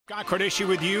Scott Cordischi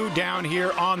with you down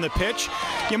here on the pitch.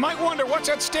 You might wonder what's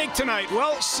at stake tonight.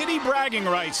 Well, city bragging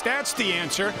rights, that's the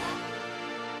answer.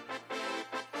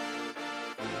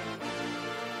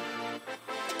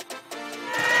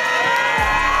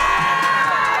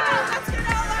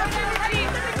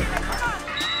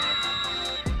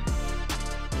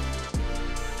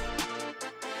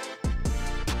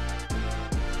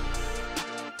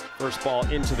 First ball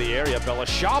into the area, Bella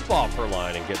shop off her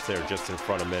line and gets there just in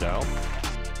front of mid-out.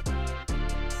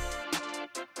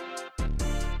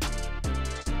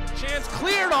 Chance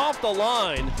cleared off the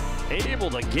line, able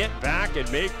to get back and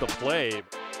make the play.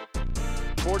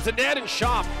 Towards the net and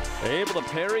Shop, able to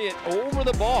parry it over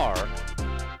the bar.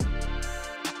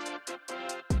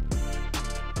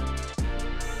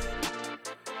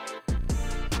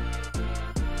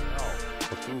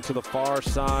 Looking to the far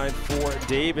side for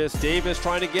Davis. Davis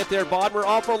trying to get there. Bodmer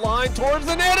off her line towards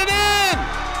the net and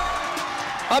in!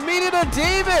 Aminata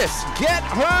Davis get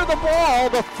her the ball.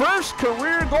 The first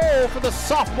career goal for the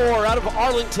sophomore out of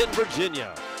Arlington,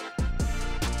 Virginia.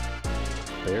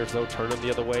 Bears though turn them the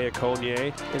other way.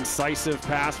 Akonye, incisive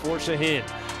pass for Shahin.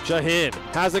 Shahin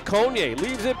has Akonye,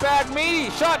 leaves it back. Meady,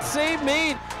 shot save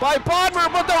made by Bodmer,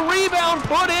 but the rebound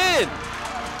put in.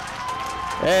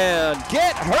 And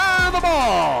get her the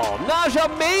ball. Naja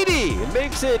Meady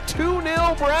makes it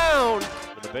 2-0 Brown.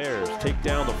 The Bears take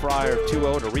down the Friars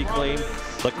 2-0 to reclaim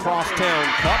the Crosstown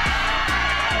Cup.